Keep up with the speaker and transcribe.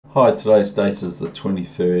Hi, today's date is the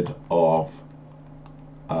 23rd of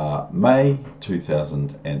May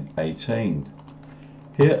 2018.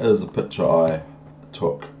 Here is a picture I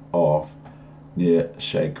took of near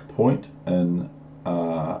Shag Point in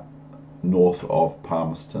north of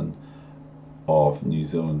Palmerston of New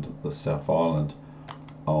Zealand, the South Island,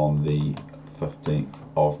 on the 15th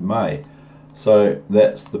of May. So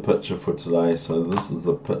that's the picture for today. So this is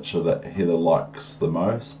the picture that Heather likes the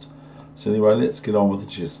most. So anyway, let's get on with the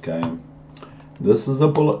chess game. This is a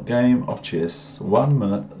bullet game of chess. 1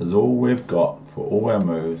 minute is all we've got for all our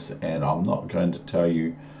moves, and I'm not going to tell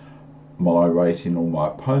you my rating or my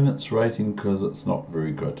opponent's rating because it's not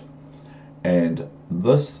very good. And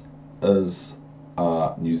this is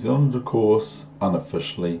New Zealand, of course,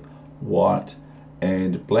 unofficially. White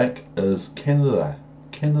and black is Canada.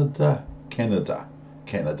 Canada. Can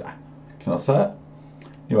I say it?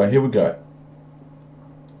 Anyway, here we go.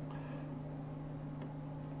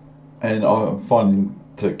 And I'm finding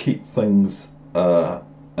to keep things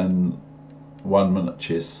in 1 minute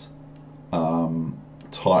chess,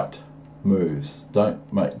 tight moves.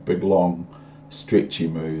 Don't make big, long, stretchy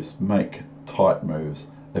moves. Make tight moves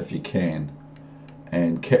if you can.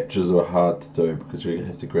 And captures are hard to do because you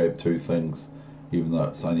have to grab two things, even though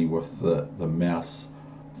it's only with the mouse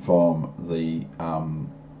from the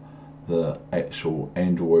actual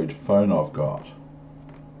Android phone I've got.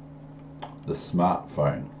 The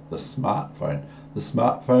smartphone and the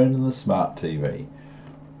smart TV.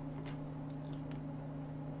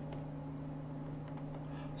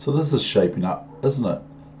 So this is shaping up, isn't it,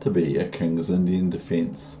 to be a King's Indian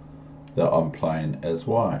defence that I'm playing as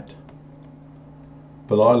white.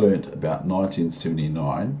 But I learnt about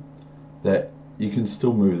 1979 that you can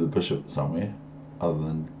still move the bishop somewhere other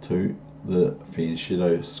than to the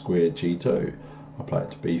Fianchetto square G2. I play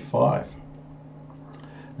it to B5.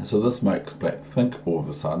 And so this makes black think all of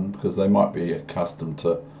a sudden, because they might be accustomed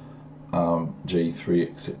to G3,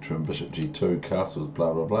 etc., and bishop G2, castles,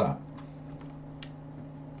 blah blah blah.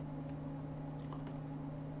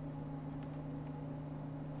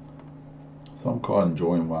 So I'm quite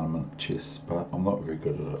enjoying 1 minute chess, but I'm not very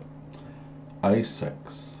good at it.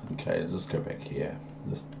 A6. Okay, just go back here.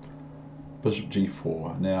 Just bishop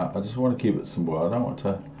G4. Now I just want to keep it simple. I don't want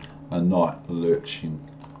a knight lurching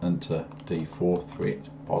into D4 threat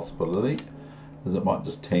possibility, as it might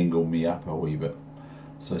just tangle me up a wee bit.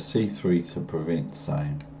 So C3 to prevent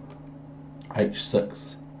same.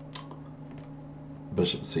 H6,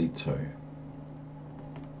 bishop C2,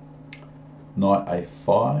 knight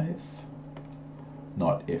A5,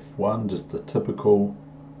 knight F1, just the typical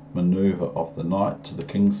maneuver of the knight to the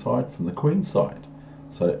king side from the queen side.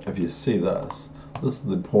 So if you see this is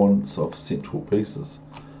the importance of central pieces,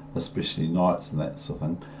 especially knights and that sort of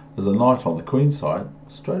thing. There's a knight on the queen side,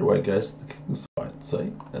 straight away goes to the king side.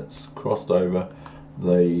 See, it's crossed over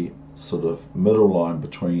the sort of middle line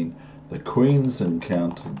between the queen's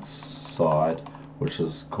encountered side, which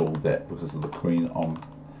is called that because of the queen on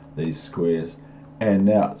these squares, and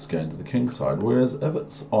now it's going to the king side. Whereas if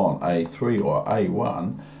it's on A3 or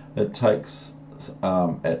A1, it takes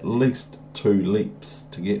at least 2 leaps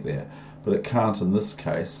to get there, but it can't in this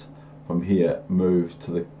case from here move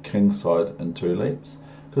to the king side in 2 leaps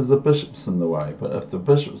because the bishop's in the way. But if the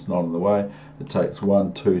bishop's not in the way, it takes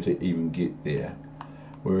 1, 2 to even get there,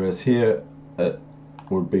 whereas here it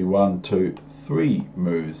would be 1, 2, 3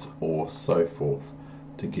 moves or so forth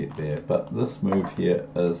to get there. But this move here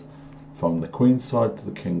is from the queen side to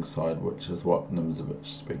the king side, which is what NZer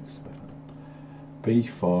speaks about.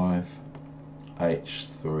 B5,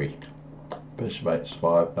 H3, bishop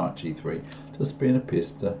H5, knight G3, just being a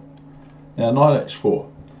pester. Now knight H4.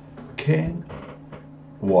 Can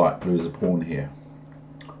white lose a pawn here?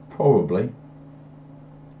 Probably.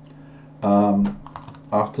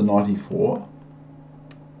 After 94,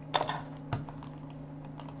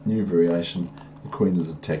 new variation, the queen is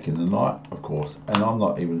attacking the knight, of course, and I'm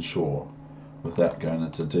not even sure without going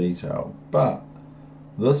into detail, but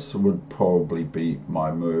this would probably be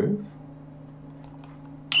my move.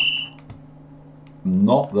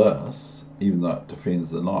 Not this, even though it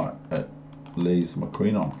defends the knight, it leaves my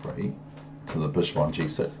queen on free to the bishop on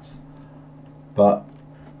G6. But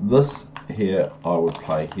this here I would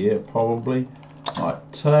play here probably.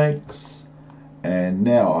 Knight takes, and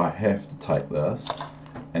now I have to take this.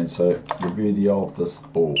 And so the beauty of this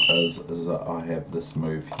all is that I have this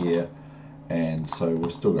move here, and so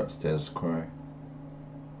we've still got status quo.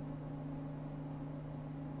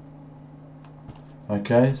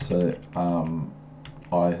 Okay, so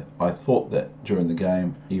I thought that during the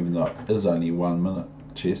game, even though it is only 1 minute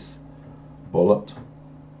chess bullet,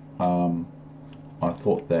 I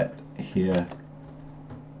thought that here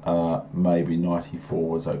maybe 94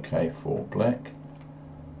 was okay for black,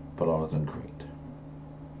 but I was incorrect.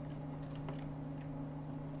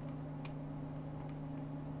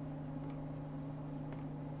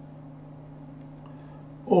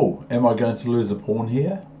 Oh, am I going to lose a pawn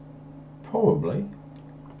here? Probably.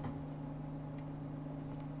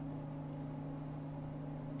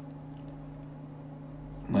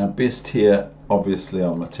 Now best here, obviously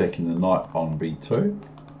I'm attacking the knight on b2.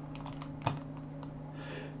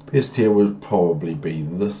 Best here would probably be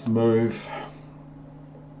this move.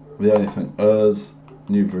 The only thing is,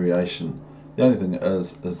 new variation, the only thing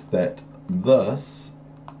is that this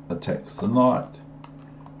attacks the knight,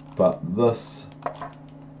 but this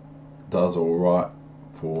does alright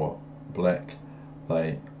for black.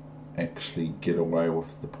 They actually get away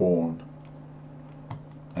with the pawn.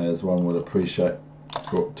 As one would appreciate,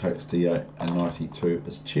 rook takes d8 and knight e2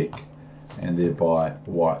 is check, and thereby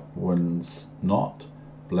white wins not.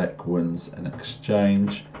 Black wins in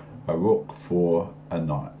exchange a rook for a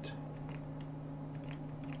knight,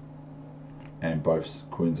 and both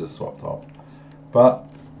queens are swapped off. But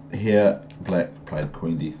here black played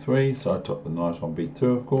queen d3, so I took the knight on b2,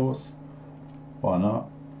 of course. Why not?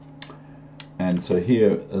 And so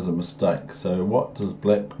here is a mistake. So what does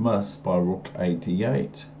black miss by rook a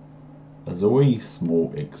d8? Is a wee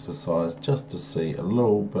small exercise just to see a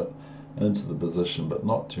little bit into the position, but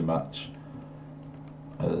not too much.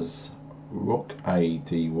 Is rook a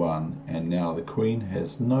d1, and now the queen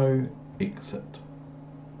has no exit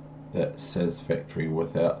that's satisfactory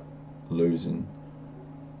without losing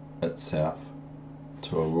itself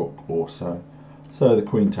to a rook also. So the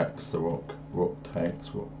queen takes the rook, rook takes,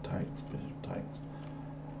 bishop takes.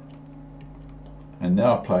 And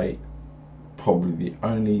now I play probably the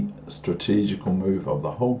only strategical move of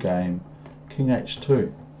the whole game, king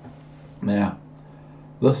h2. Now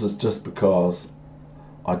this is just because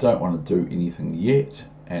I don't want to do anything yet,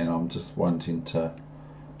 and I'm just wanting to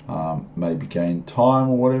maybe gain time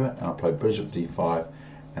or whatever, and I played bishop d5,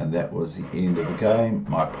 and that was the end of the game.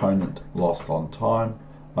 My opponent lost on time,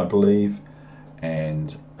 I believe,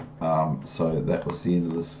 and so that was the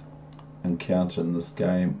end of this encounter in this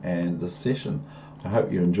game and this session. I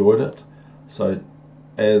hope you enjoyed it. So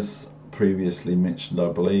as previously mentioned, I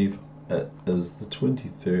believe it is the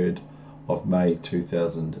 23rd of May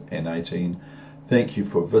 2018. Thank you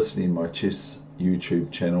for visiting my chess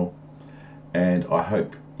YouTube channel, and I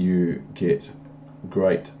hope you get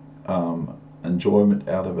great enjoyment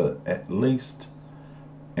out of it at least,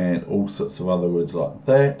 and all sorts of other words like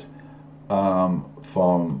that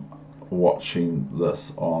from watching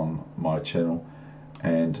this on my channel,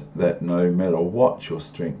 and that no matter what your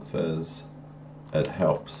strength is, it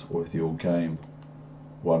helps with your game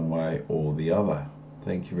one way or the other.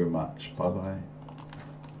 Thank you very much. Bye bye.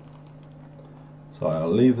 So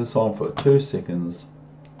I'll leave this on for 2 seconds.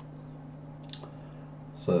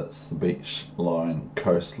 So that's the beach line,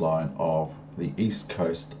 coastline of the east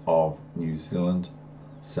coast of New Zealand,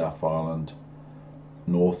 South Island,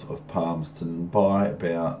 north of Palmerston by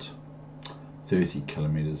about 30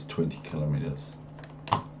 kilometres, 20 kilometres.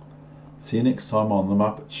 See you next time on The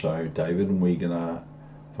Muppet Show. David and Weegenaar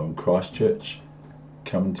from Christchurch,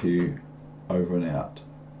 coming to you over and out.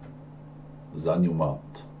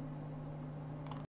 Zanjumalt.